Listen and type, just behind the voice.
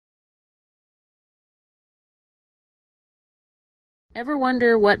Ever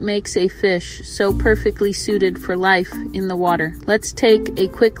wonder what makes a fish so perfectly suited for life in the water? Let's take a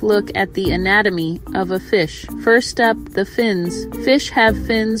quick look at the anatomy of a fish. First up, the fins. Fish have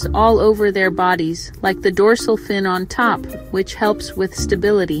fins all over their bodies, like the dorsal fin on top, which helps with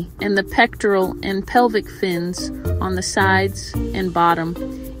stability, and the pectoral and pelvic fins on the sides and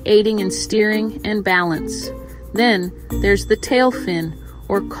bottom, aiding in steering and balance. Then there's the tail fin,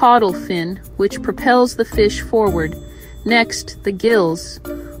 or caudal fin, which propels the fish forward. Next, the gills,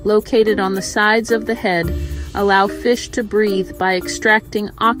 located on the sides of the head, allow fish to breathe by extracting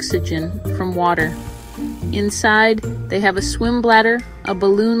oxygen from water. Inside, they have a swim bladder, a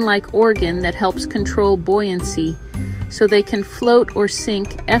balloon-like organ that helps control buoyancy, so they can float or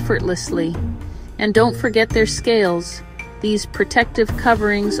sink effortlessly. And don't forget their scales. These protective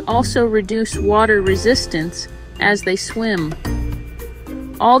coverings also reduce water resistance as they swim.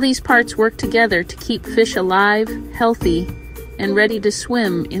 All these parts work together to keep fish alive, healthy, and ready to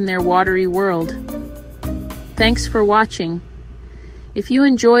swim in their watery world. Thanks for watching. If you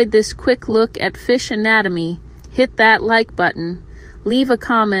enjoyed this quick look at fish anatomy, hit that like button, leave a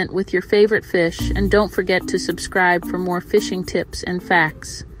comment with your favorite fish, and don't forget to subscribe for more fishing tips and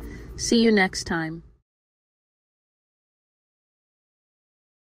facts. See you next time.